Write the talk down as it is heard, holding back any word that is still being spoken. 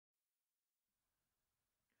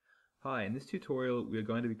Hi, in this tutorial we are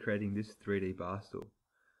going to be creating this 3D bar stool.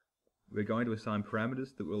 We're going to assign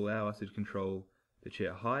parameters that will allow us to control the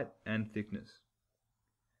chair height and thickness.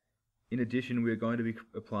 In addition, we are going to be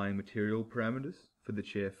applying material parameters for the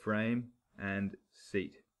chair frame and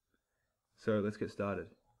seat. So let's get started.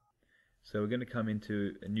 So we're going to come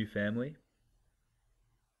into a new family,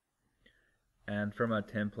 and from our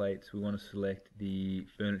templates we want to select the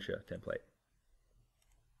furniture template.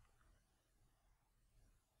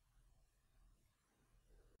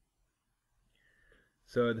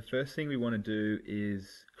 So the first thing we want to do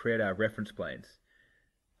is create our reference planes.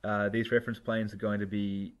 These reference planes are going to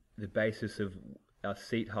be the basis of our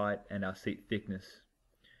seat height and our seat thickness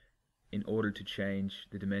in order to change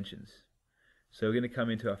the dimensions. So we're going to come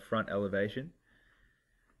into our front elevation,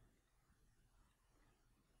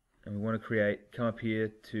 and we want to come up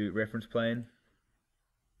here to reference plane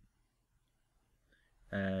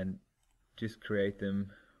and just create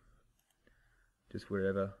them just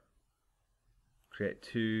wherever. Create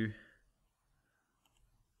two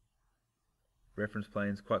reference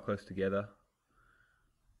planes quite close together,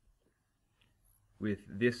 with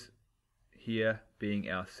this here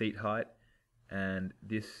being our seat height and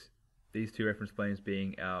these two reference planes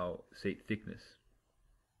being our seat thickness.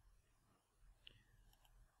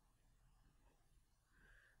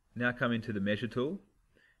 Now come into the measure tool,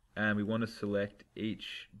 and we want to select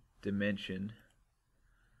each dimension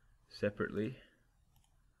separately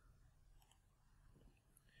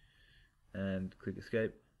and click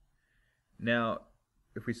escape. Now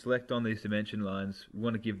if we select on these dimension lines, we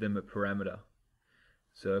want to give them a parameter.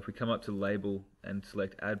 So if we come up to label and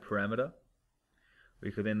select add parameter,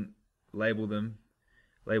 we could then label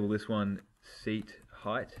this one seat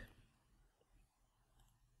height,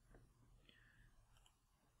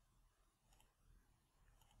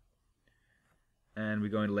 and we're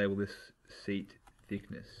going to label this seat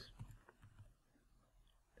thickness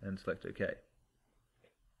and select OK.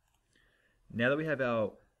 Now that we have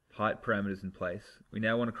our height parameters in place, we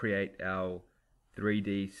now want to create our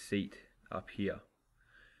 3D seat up here.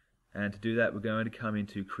 And to do that, we're going to come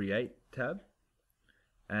into Create tab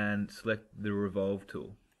and select the Revolve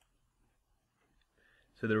Tool.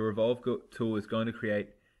 So the Revolve Tool is going to create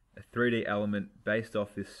a 3D element based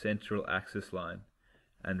off this central axis line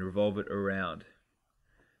and revolve it around.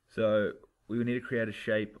 So we will need to create a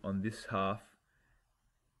shape on this half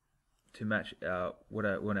to match what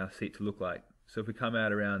I want our seat to look like. So if we come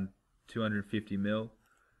out around 250 mil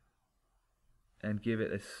and give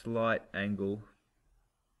it a slight angle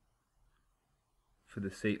for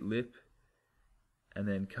the seat lip, and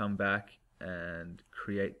then come back and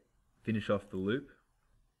finish off the loop.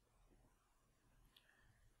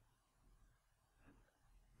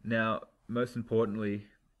 Now, most importantly,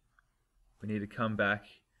 we need to come back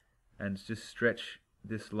and just stretch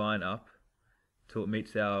this line up till it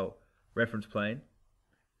meets our reference plane,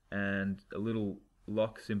 and a little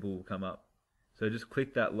lock symbol will come up. So just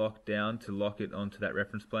click that lock down to lock it onto that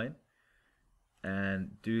reference plane,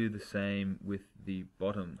 and do the same with the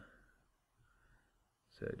bottom.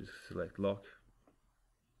 So just select lock.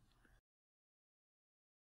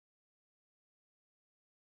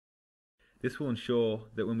 This will ensure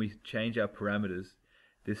that when we change our parameters,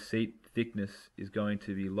 this seat thickness is going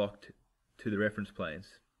to be locked to the reference planes.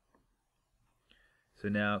 So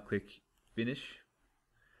now click finish.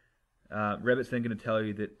 Revit's then going to tell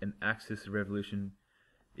you that an axis of revolution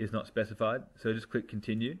is not specified, so just click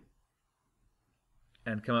continue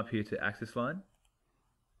and come up here to axis line,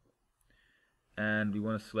 and we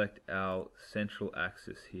want to select our central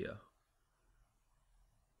axis here,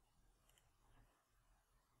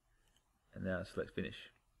 and now select finish.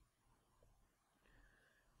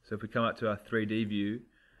 So if we come up to our 3D view,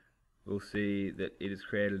 we'll see that it has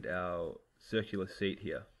created our circular seat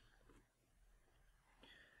here.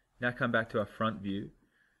 Now come back to our front view,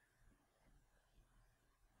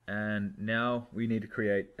 and now we need to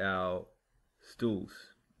create our stools,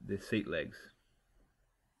 the seat legs.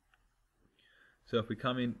 So if we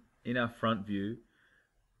come in our front view,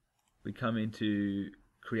 we come into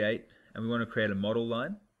create, and we want to create a model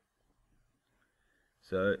line.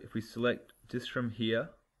 So if we select just from here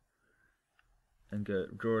and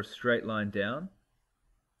draw a straight line down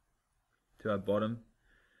to our bottom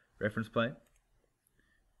reference plane,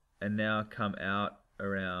 and now come out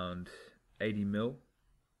around 80 mil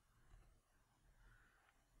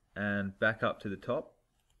and back up to the top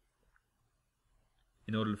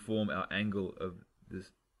in order to form our angle of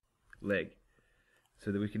this leg,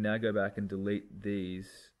 so that we can now go back and delete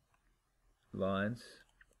these lines,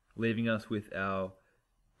 leaving us with our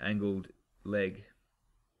angled leg.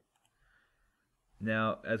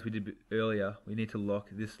 Now, as we did earlier, we need to lock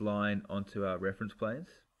this line onto our reference planes.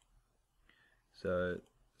 So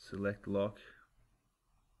select lock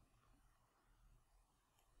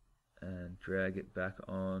and drag it back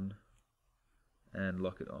on and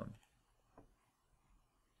lock it on.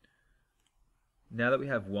 Now that we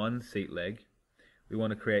have one seat leg, we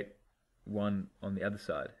want to create one on the other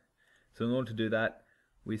side. So in order to do that,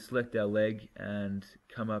 we select our leg and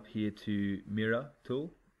come up here to Mirror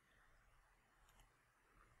Tool,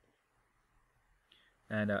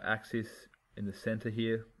 and our axis in the center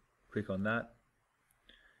here, click on that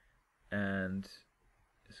and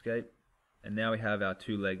escape, and now we have our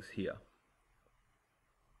two legs here.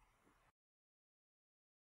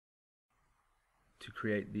 To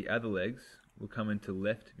create the other legs, we'll come into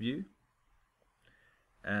left view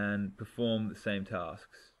and perform the same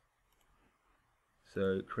tasks.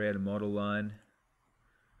 So create a model line,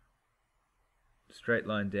 straight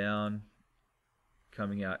line down,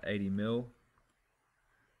 coming out 80 mil,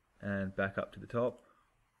 and back up to the top.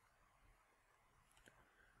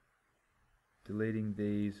 Deleting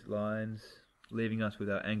these lines, leaving us with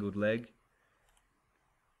our angled leg.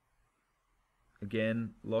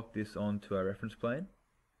 Again, lock this onto our reference plane.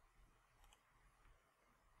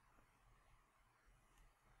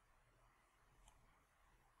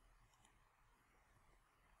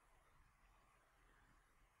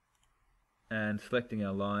 And selecting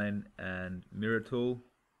our line and mirror tool,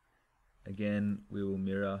 again we will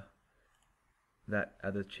mirror that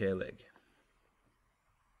other chair leg.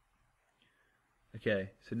 Okay,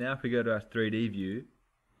 so now if we go to our 3D view,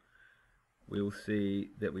 we will see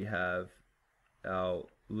that we have our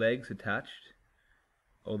legs attached,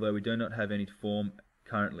 although we do not have any form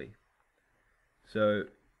currently. So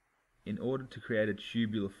in order to create a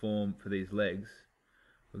tubular form for these legs,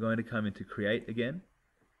 we're going to come into create again,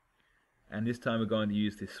 and this time we're going to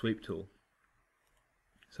use this sweep tool.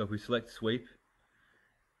 So if we select sweep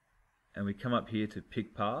and we come up here to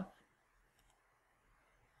pick path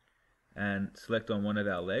and select on one of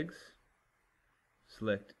our legs,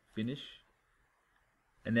 select finish,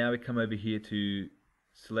 and now we come over here to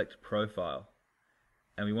select profile,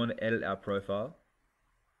 and we want to edit our profile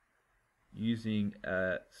using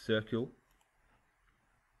a circle.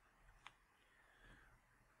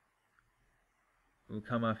 We'll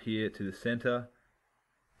come up here to the center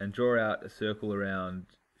and draw out a circle around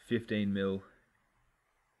 15 mil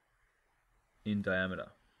in diameter.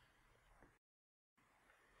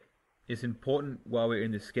 It's important while we're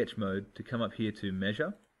in the sketch mode to come up here to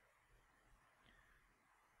measure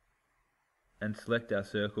and select our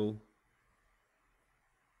circle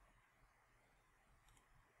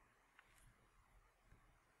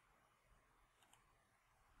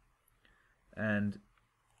and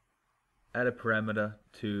add a parameter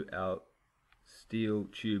to our steel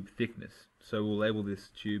tube thickness. So we'll label this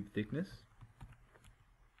tube thickness.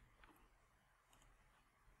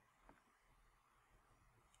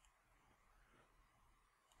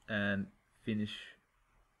 And finish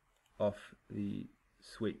off the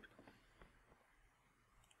sweep.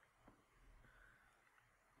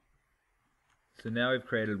 So now we've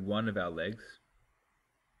created one of our legs.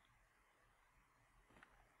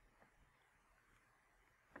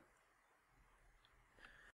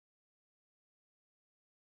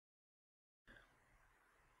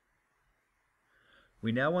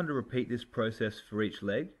 We now want to repeat this process for each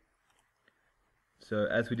leg. So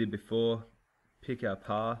as we did before, pick our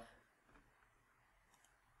path,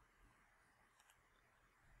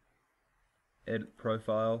 edit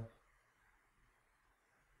profile,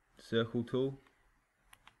 circle tool,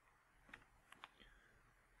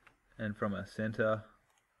 and from our center,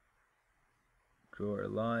 draw a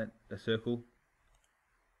line, a circle,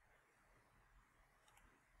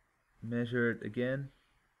 measure it again,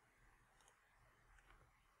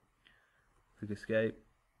 click escape,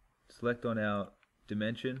 select on our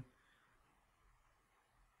dimension,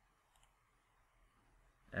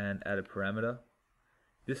 and add a parameter.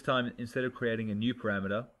 This time, instead of creating a new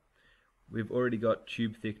parameter, we've already got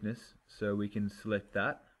tube thickness, so we can select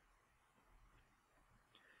that.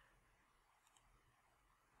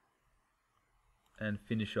 And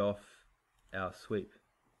finish off our sweep.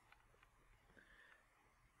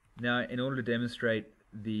 Now, in order to demonstrate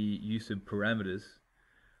the use of parameters,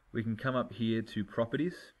 we can come up here to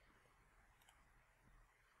properties,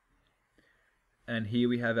 and here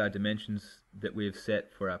we have our dimensions that we have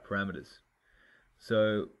set for our parameters.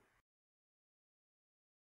 So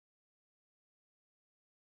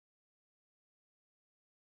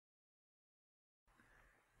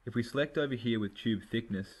if we select over here with tube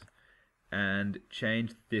thickness and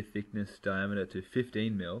change the thickness diameter to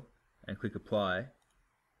 15 mil and click apply,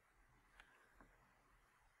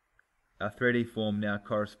 our 3D form now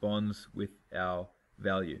corresponds with our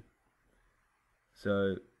value.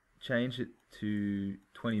 So change it to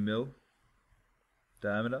 20 mil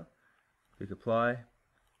diameter, click apply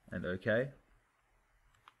and OK.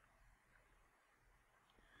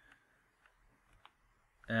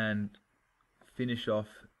 And finish off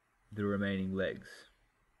the remaining legs.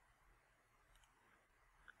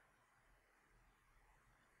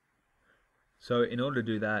 So in order to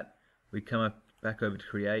do that, we come back over to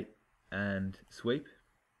create and sweep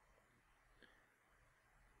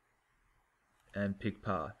and pick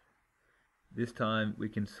path. This time we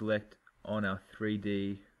can select on our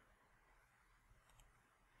 3D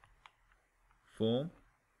form,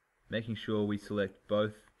 making sure we select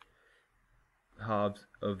both halves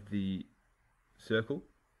of the circle.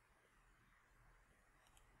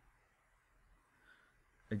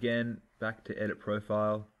 Again, back to edit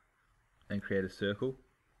profile and create a circle.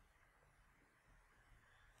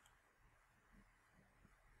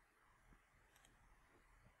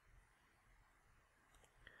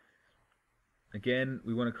 Again,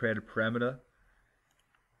 we want to create a parameter.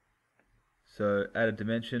 So add a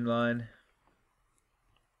dimension line,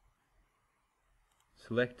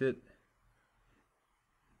 select it,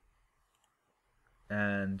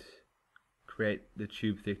 and create the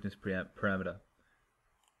tube thickness parameter.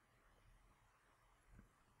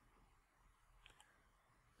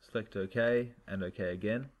 Select OK and OK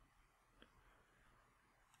again.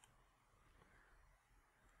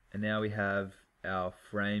 And now we have our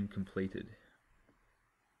frame completed.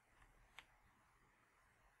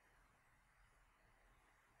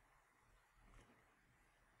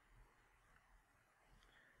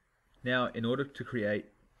 Now, in order to create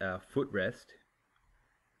our footrest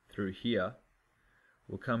through here,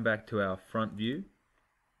 we'll come back to our front view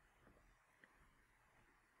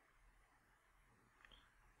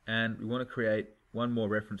and we want to create one more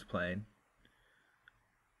reference plane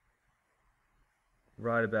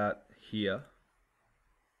right about here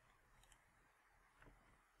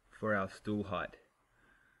for our stool height.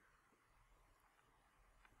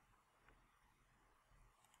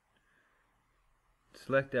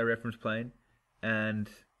 Select our reference plane and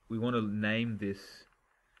we want to name this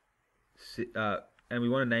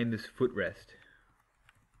footrest.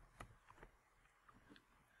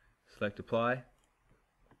 Select apply.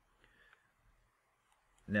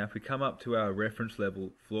 Now if we come up to our reference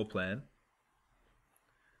level floor plan,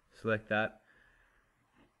 select that,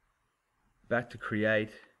 back to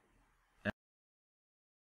create,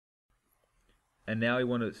 and now we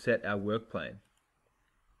want to set our work plane.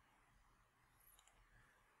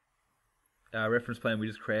 Our reference plane we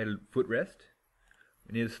just created, footrest,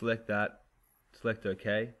 we need to select that, select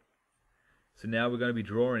OK. So now we're going to be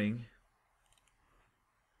drawing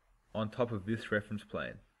on top of this reference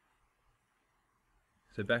plane.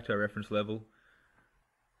 So back to our reference level,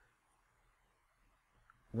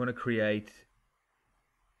 we want to create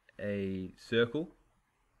a circle.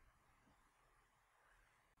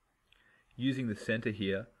 Using the center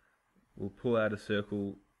here, we'll pull out a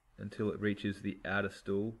circle until it reaches the outer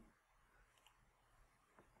stool.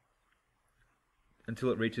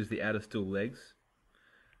 Until it reaches the outer stool legs.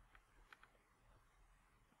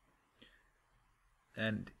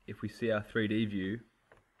 And if we see our 3D view,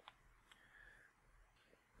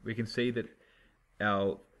 we can see that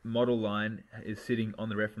our model line is sitting on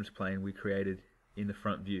the reference plane we created in the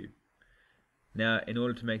front view. Now, in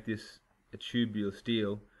order to make this a tubular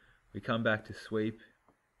steel, we come back to sweep,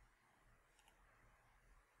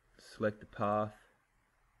 select the path,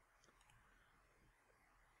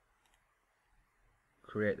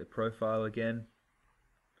 create the profile again,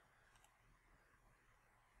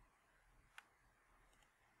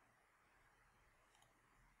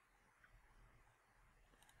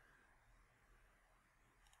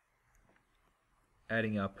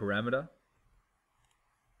 adding our parameter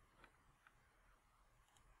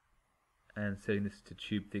and setting this to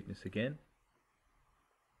tube thickness again,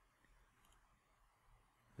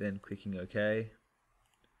 then clicking OK.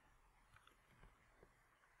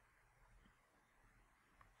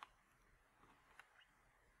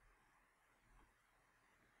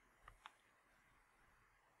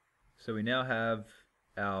 So we now have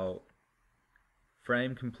our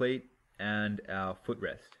frame complete and our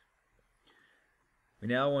footrest. We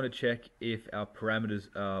now want to check if our parameters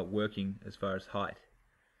are working as far as height.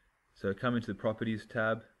 So come into the Properties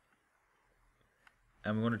tab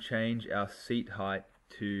and we want to change our seat height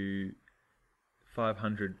to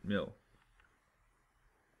 500 mil.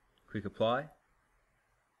 Click Apply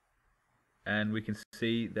and we can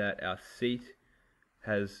see that our seat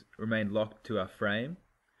has remained locked to our frame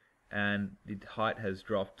and the height has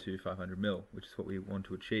dropped to 500 mil, which is what we want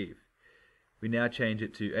to achieve. We now change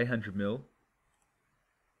it to 800 mil.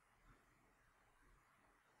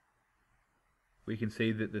 We can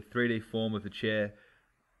see that the 3D form of the chair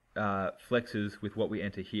flexes with what we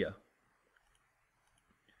enter here.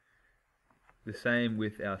 The same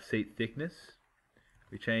with our seat thickness.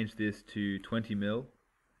 We change this to 20 mil.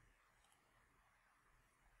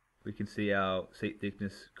 We can see our seat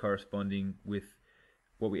thickness corresponding with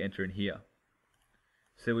what we enter in here.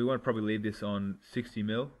 So we want to probably leave this on 60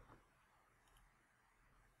 mil.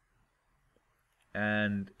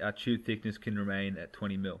 And our tube thickness can remain at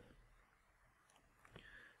 20 mil.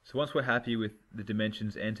 So once we're happy with the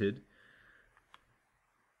dimensions entered,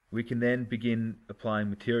 we can then begin applying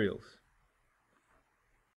materials.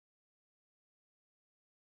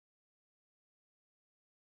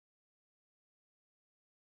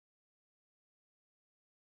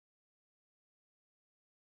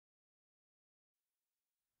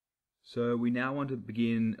 So we now want to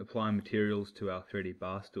begin applying materials to our 3D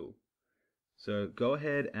bar stool. So go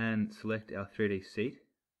ahead and select our 3D seat,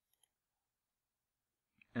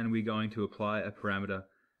 and we're going to apply a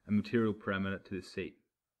material parameter to the seat.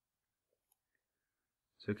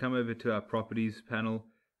 So come over to our properties panel,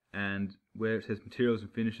 and where it says materials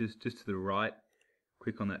and finishes, just to the right,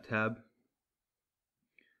 click on that tab,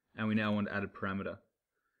 and we now want to add a parameter.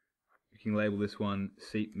 You can label this one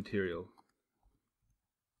seat material.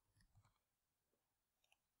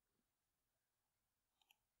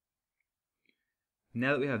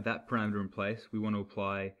 Now that we have that parameter in place, we want to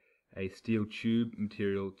apply a steel tube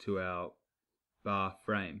material to our bar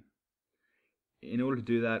frame. In order to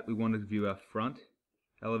do that, we want to view our front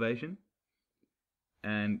elevation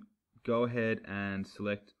and go ahead and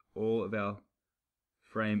select all of our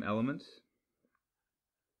frame elements.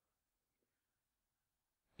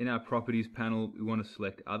 In our properties panel, we want to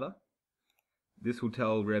select other. This will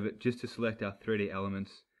tell Revit just to select our 3D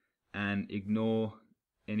elements and ignore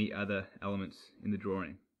any other elements in the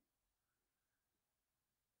drawing.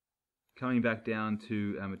 Coming back down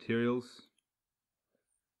to our materials,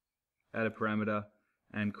 add a parameter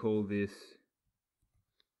and call this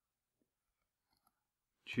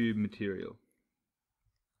tube material.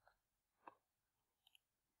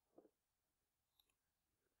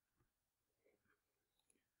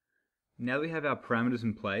 Now that we have our parameters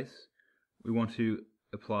in place, we want to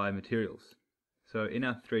apply materials. So in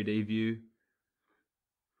our 3D view,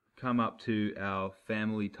 come up to our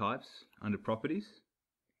family types under properties,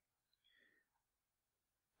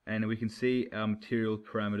 and we can see our material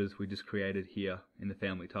parameters we just created here in the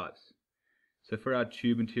family types. So for our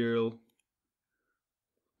tube material,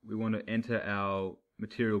 we want to enter our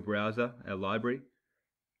material browser, our library,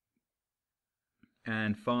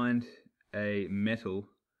 and find a metal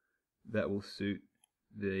that will suit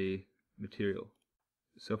the material.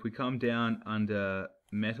 So if we come down under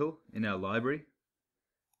metal in our library,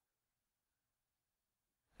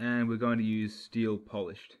 and we're going to use steel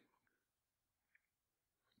polished.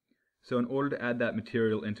 So in order to add that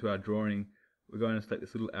material into our drawing, we're going to select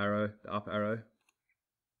this little arrow, the up arrow,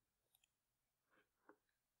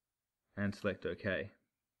 and select OK.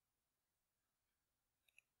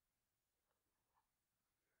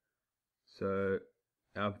 So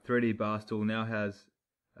our 3D bar stool now has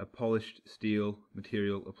a polished steel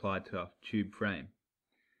material applied to our tube frame.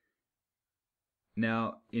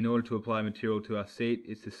 Now, in order to apply material to our seat,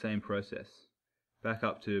 it's the same process. Back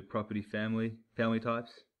up to property family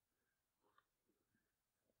types.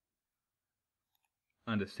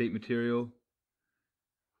 Under seat material,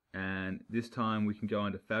 and this time we can go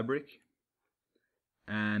under fabric,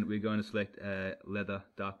 and we're going to select a leather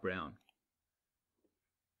dark brown.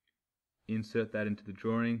 Insert that into the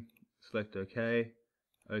drawing, select OK,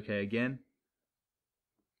 OK again.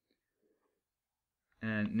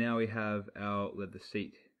 And now we have our leather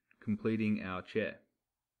seat, completing our chair.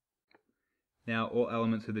 Now all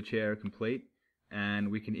elements of the chair are complete, and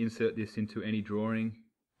we can insert this into any drawing,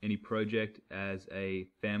 any project as a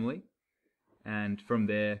family, and from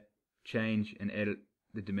there change and edit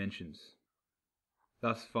the dimensions,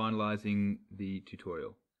 thus finalizing the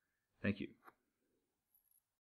tutorial. Thank you.